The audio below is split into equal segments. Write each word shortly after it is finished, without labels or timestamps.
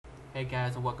Hey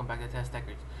guys, and welcome back to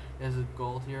TestDeckers. This is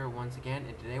Gold here once again,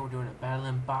 and today we're doing a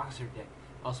Battlin Boxer Deck,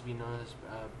 also be known as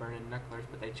Burning Knucklers,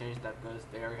 but they changed that because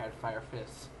they already had Fire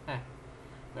Fists.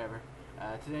 Whatever.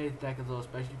 Today's deck is a little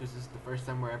special because this is the first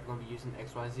time we're ever going to be using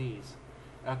XYZs.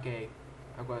 Okay,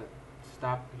 I'm going to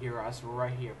stop here, us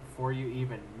right here, before you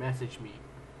even message me.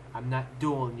 I'm not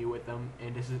dueling you with them,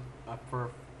 and this is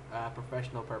for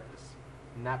professional purpose,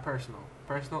 not personal.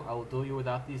 Personal, I will duel you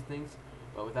without these things,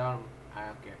 but without them, I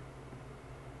don't care.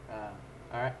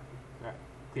 Alright,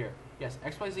 clear. Yes,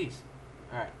 XYZs.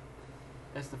 Alright,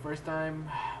 that's the first time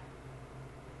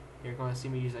you're going to see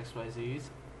me use XYZs.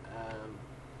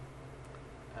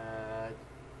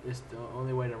 This is the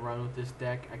only way to run with this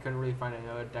deck. I couldn't really find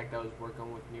another deck that was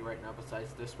working with me right now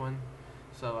besides this one.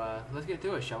 So let's get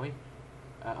to it, shall we?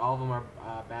 All of them are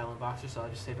Battlin Boxers, so I'll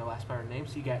just say the last part of the name.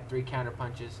 So you got 3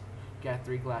 Counterpunches, you got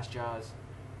 3 Glassjaws,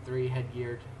 3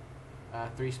 Headgered,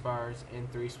 3 Sparrers,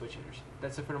 and 3 Switchitters.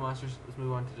 That's it for the monsters. Let's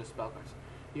move on to the spell cards.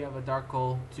 You have a Dark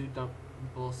Hole, 2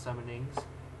 Dumble Summonings,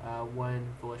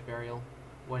 1 Foolish Burial,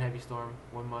 1 Heavy Storm,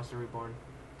 1 Monster Reborn,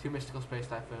 2 Mystical Space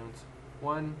Typhoons,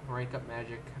 1 Rank Up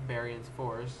Magic Barian's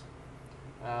 4s,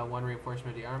 1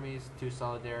 Reinforcement of the Armies, 2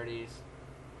 Solidarities,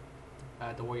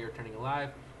 the Warrior Returning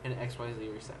Alive, and an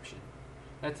Xyz Reception.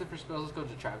 That's it for spells. Let's go to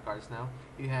the trap cards now.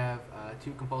 You have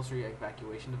 2 Compulsory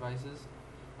Evacuation devices,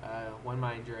 1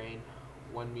 Mind Drain,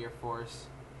 1 Mere Force,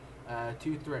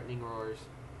 2 Threatening Roars,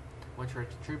 1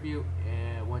 Torrential Tribute,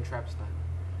 and 1 Trap Stun.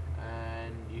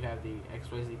 And you have the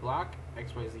Xyz Block,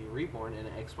 Xyz Reborn, and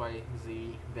an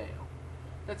Xyz Veil.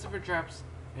 That's it for traps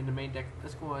in the main deck.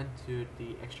 Let's go on to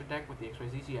the extra deck with the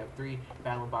XYZs. You have 3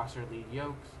 Battlin Boxer Lead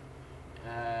Yokes,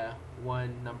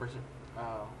 1 numbers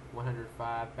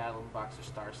 105 Battlin Boxer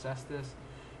Star Cestus,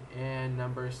 and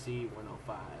number C105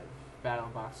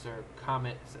 Battlin Boxer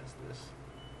Comet Cestus.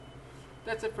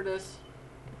 That's it for this.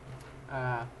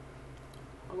 I'm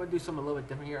going to do something a little bit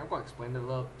different here. I'm going to explain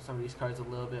some of these cards a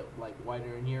little bit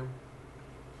wider in here,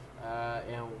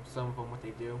 and some of them what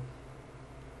they do,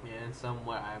 and some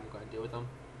what I'm going to do with them.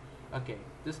 Okay,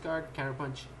 this card,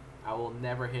 Counterpunch, I will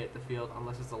never hit the field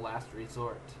unless it's the last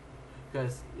resort,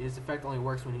 because his effect only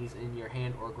works when he's in your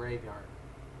hand or graveyard.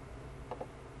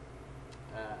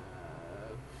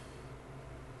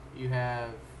 You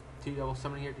have 2 double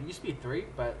summoning here. There used to be 3,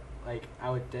 but I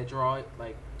would dead draw it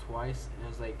twice, and I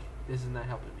was like, this is not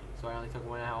helping me. So I only took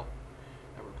 1 out.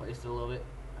 I replaced it a little bit.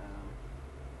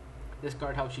 This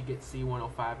card helps you get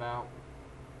C105 out.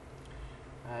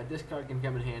 This card can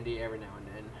come in handy every now and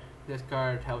then. This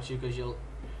card helps you because you'll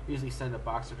usually send a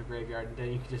boxer to graveyard, and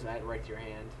then you can just add it right to your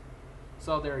hand.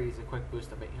 Solidarity is a quick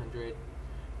boost of 800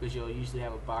 because you'll usually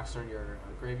have a boxer in your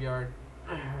graveyard.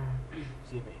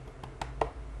 Excuse me.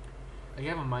 You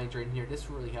have a Mind Drain here. This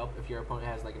will really help if your opponent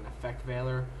has an Effect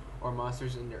Veiler or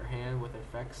monsters in their hand with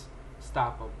effects.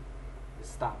 Stop them. It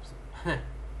stops them.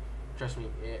 Trust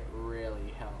me, it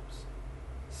really helps.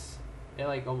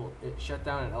 It shut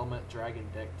down an Element Dragon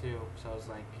deck too, so I was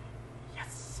like,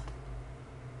 yes.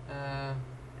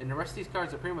 And the rest of these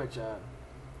cards are pretty much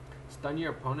stun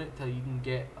your opponent till you can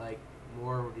get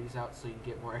more of these out, so you can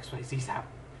get more XYZs out.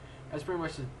 That's pretty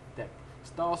much the deck.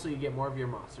 Stall so you get more of your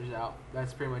monsters out.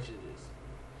 That's pretty much it is.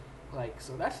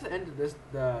 So that's the end of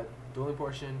the dueling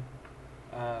portion.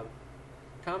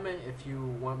 Comment if you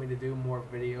want me to do more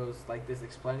videos like this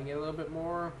explaining it a little bit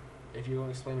more, if you want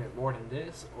to explain it more than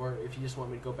this, or if you just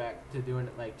want me to go back to doing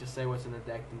it just say what's in the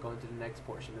deck and go into the next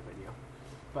portion of the video.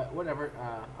 But whatever,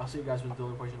 I'll see you guys with the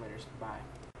dueling portion later. Bye.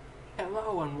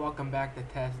 Hello and welcome back to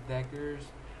TestDeckers.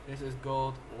 This is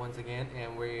Gold once again,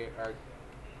 and we are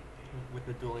with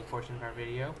the dueling portion of our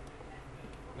video.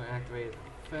 I'm gonna activate the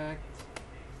effect.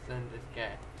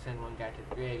 Send one guy to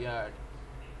the graveyard.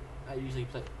 I usually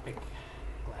pick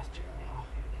Glassjaw.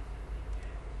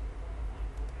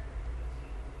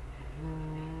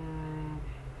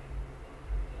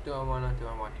 Do I wanna?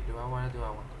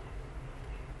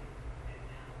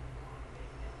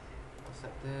 I'll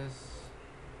set this.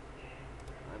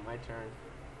 My turn.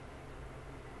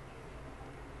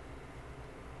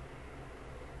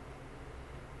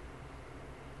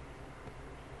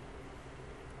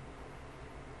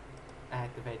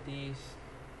 Activate these.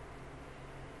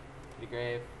 To the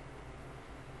grave.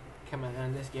 Come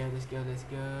on, let's go.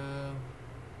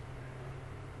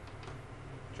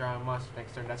 Draw a monster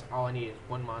next turn. That's all I need is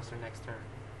 1 monster next turn.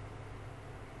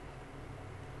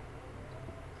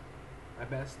 My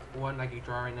best one I can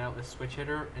draw right now is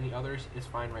Switchitter, and the others is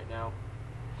fine right now.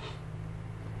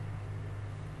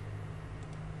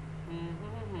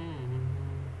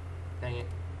 Dang it.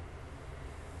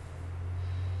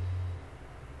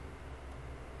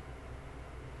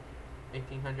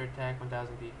 1800 attack,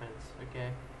 1000 defense.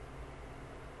 Okay.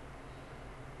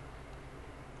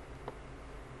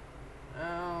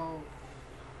 I'll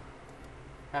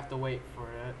have to wait for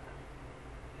it.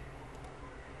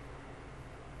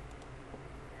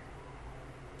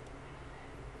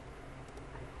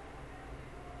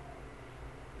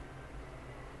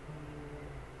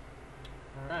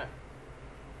 Alright.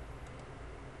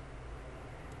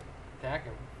 Attack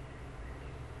him.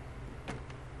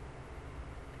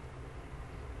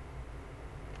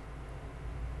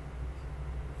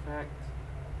 Effect.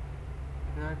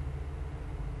 Not.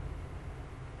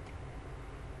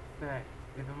 Effect.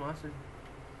 If a monster.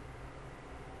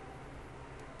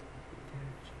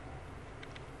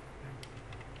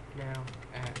 Now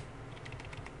at.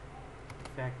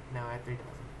 Effect. Now at 3000.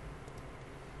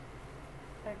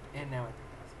 Effect. And now at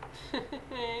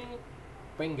 3000.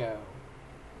 Bingo.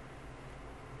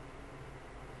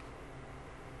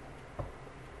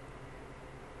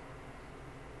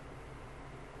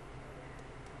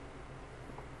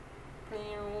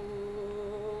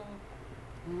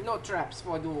 No traps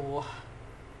for duel.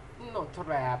 No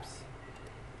traps.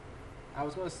 I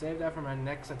was gonna save that for my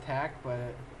next attack,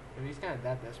 but if he's kind of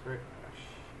that desperate.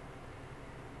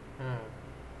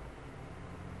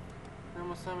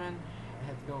 Normal summon. I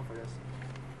had to go for this.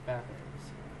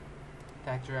 Battlins.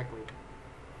 Attack directly.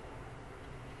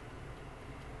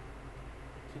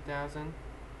 2000.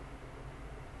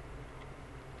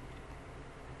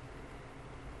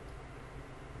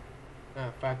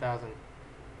 Oh, 5000.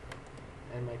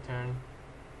 End my turn.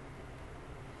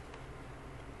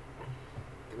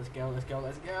 Let's go, let's go,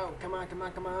 let's go. Come on, come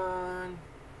on, come on.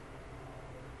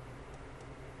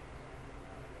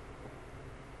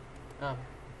 Oh,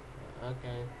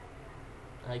 okay.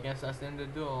 I guess that's the end of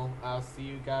the duel. I'll see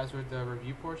you guys with the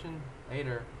review portion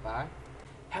later. Bye.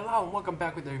 Hello, and welcome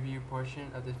back with the review portion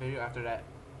of this video after that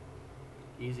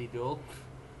easy duel.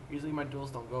 Usually my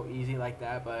duels don't go easy like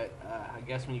that, but I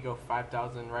guess when you go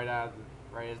 5000 right as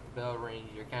the bell rings,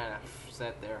 you're kind of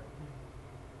set there.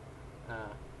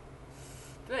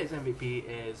 Today's MVP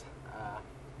is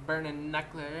Burning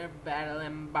Knuckler,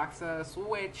 Battlin Boxer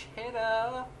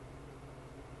Switchitter.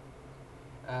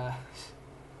 I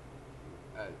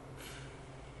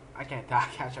can't talk.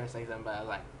 I was trying to say something, but I was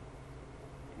like,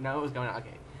 no, it was going on.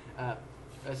 Okay.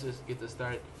 Let's just get this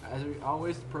started. As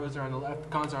always, the pros are on the left, the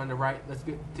cons are on the right. Let's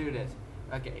get to this.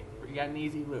 Okay, you got an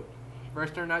easy loop.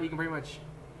 First turn out, you can pretty much,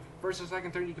 first or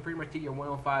second turn, you can pretty much get your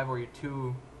 105 or your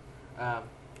 2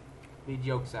 lead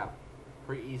Yokes out.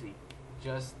 Pretty easy.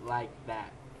 Just like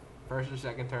that. First or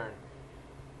second turn.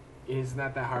 It is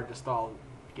not that hard to stall,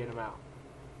 get them out.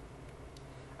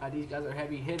 These guys are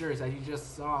heavy hitters, as you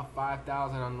just saw.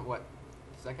 5000 on what?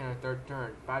 Second or third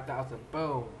turn. 5000.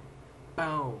 Boom.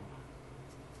 Boom.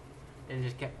 And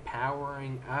just kept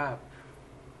powering up.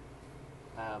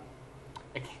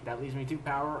 That leads me to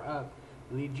power up.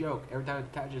 Lead Yoke. Every time it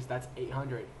attaches, that's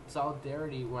 800.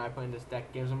 Solidarity, when I put in this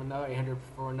deck, gives them another 800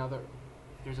 for another.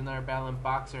 There's another Battlin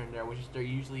Boxer in there, which is there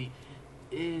usually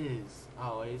is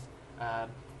always.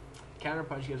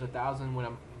 Counterpunch gives 1000 when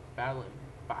I'm Battlin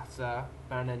Boxer.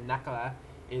 Burning Knuckler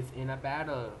is in a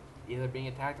battle, either being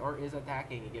attacked or is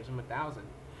attacking. It gives them 1000.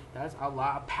 That's a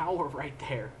lot of power right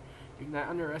there. Do not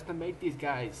underestimate these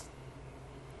guys.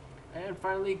 And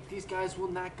finally, these guys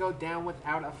will not go down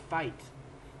without a fight.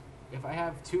 If I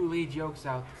have 2 lead Yokes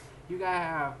out, you gotta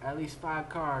have at least 5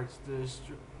 cards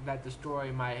that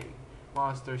destroy my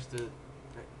monsters to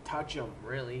touch them,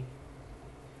 really.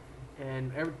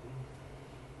 And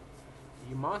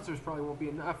your monsters probably won't be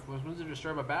enough. Once they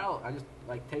destroy my battle, I just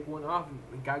like take one off, and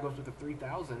the guy goes with the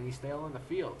 3000, and he's still on the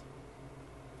field.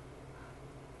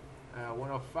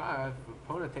 105, the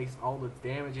opponent takes all the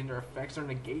damage and their effects are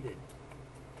negated.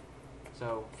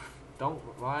 So don't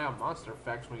rely on monster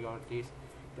effects when you go into these.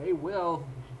 They will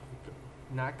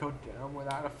not go down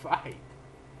without a fight.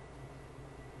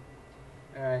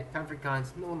 Alright, time for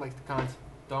cons. No one likes the cons.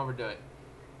 Don't overdo it.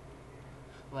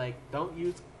 Like, don't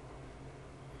use...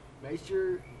 Make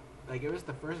sure, like, if it's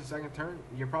the first or second turn,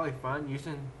 you're probably fine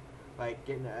using, like,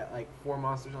 getting, like, 4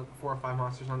 or 5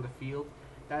 monsters on the field.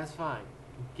 That's fine.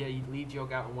 Get a lead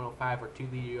Yoke out in 105 or 2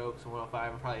 lead Yokes in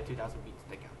 105 and probably a 2000 beat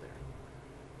stick out there.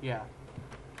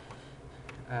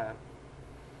 Yeah.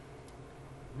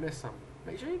 Miss them.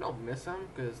 Make sure you don't miss them,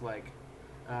 because, like,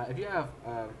 if you have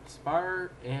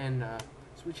Sparrer and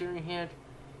Switchitter in your hand,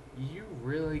 you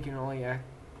really can only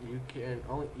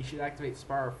you should activate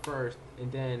Sparrer first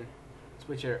and then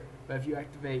Switchitter. But if you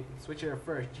activate Switchitter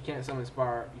first, you can't summon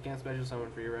Sparrer. You can't special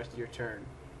summon for the rest of your turn.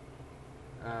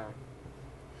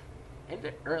 End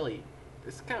it early.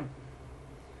 It's kind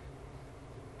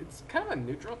of a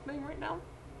neutral thing right now.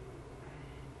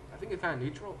 think it's kind of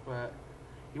neutral, but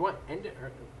you want to end it.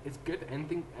 It's good to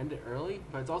end it early,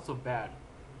 but it's also bad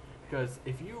because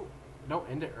if you don't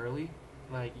end it early,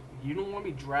 like you don't want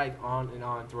to be dragged on and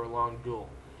on through a long duel.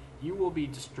 You will be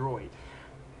destroyed.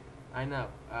 I know.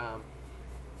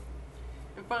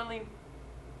 And finally,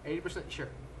 80% sure.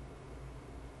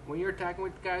 When you're attacking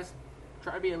with guys,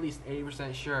 try to be at least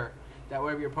 80% sure that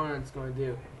whatever your opponent's going to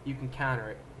do, you can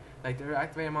counter it. Like their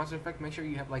activated monster effect, make sure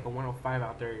you have like a 105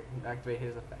 out there to activate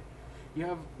his effect. They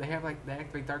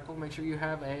activate Dark Hole, make sure you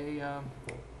have a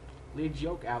Lead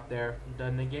Yoke out there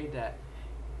to negate that.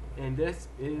 And this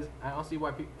is, I don't see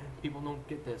why people don't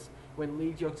get this. When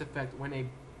Lead Yoke's effect, when a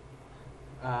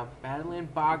Battlin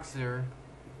Boxer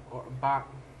or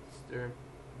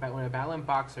when a Battlin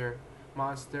Boxer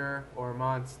monster or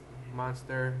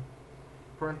monster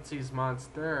parentheses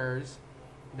monsters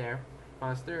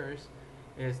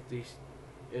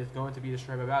is going to be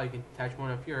destroyed by battle, you can attach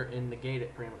one of here and negate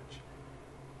it pretty much.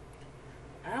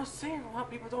 I was saying a lot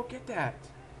of people don't get that.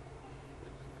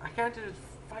 I can't just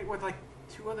fight with like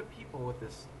 2 other people with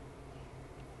this.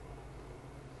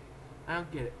 I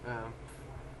don't get it.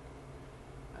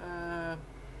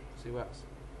 Let's see what else.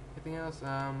 Anything else?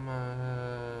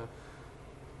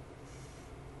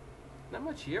 Not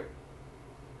much here.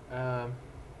 Sorry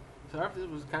if this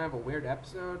was kind of a weird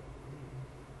episode.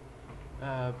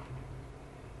 I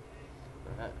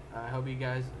hope you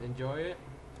guys enjoy it.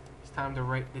 It's time to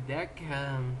rate the deck.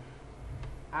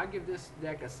 I'll give this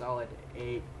deck a solid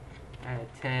 8 out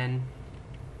of 10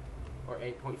 or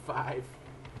 8.5.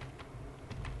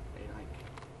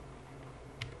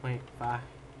 0.5.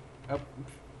 Oh,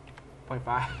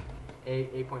 0.5.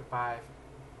 8.5.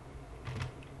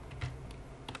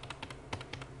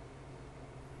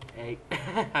 8.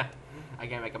 I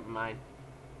can't make up my mind.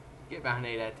 Get about an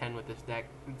 8 out of 10 with this deck.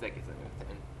 This deck is 8 out of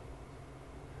 10.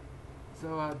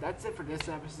 So that's it for this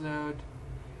episode.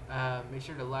 Make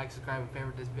sure to like, subscribe, and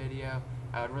favorite this video.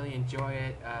 I would really enjoy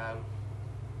it.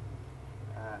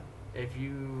 If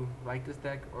you like this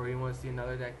deck or you want to see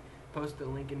another deck, post the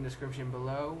link in the description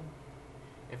below.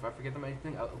 If I forget to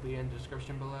mention, it'll be in the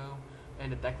description below,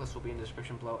 and the deck list will be in the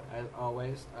description below as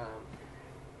always.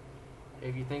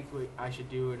 If you think I should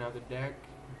do another deck,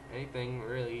 anything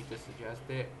really, just suggest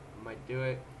it. I might do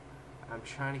it. I'm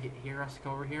trying to get Heroes to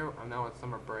come over here. I'm now on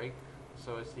summer break,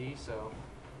 so is he. So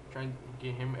trying to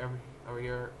get him over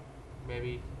here,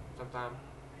 maybe sometime.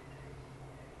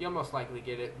 You'll most likely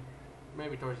get it.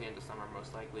 Maybe towards the end of summer,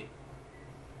 most likely.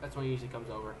 That's when he usually comes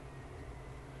over.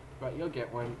 But you'll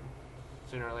get one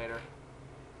sooner or later.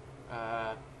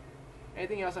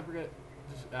 Anything else I forget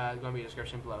is going to be in the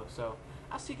description below. So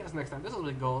I'll see you guys next time. This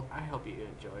was Gold. I hope you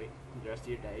enjoy the rest of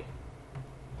your day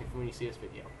when you see this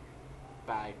video.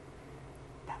 Bye.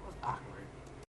 That was awkward.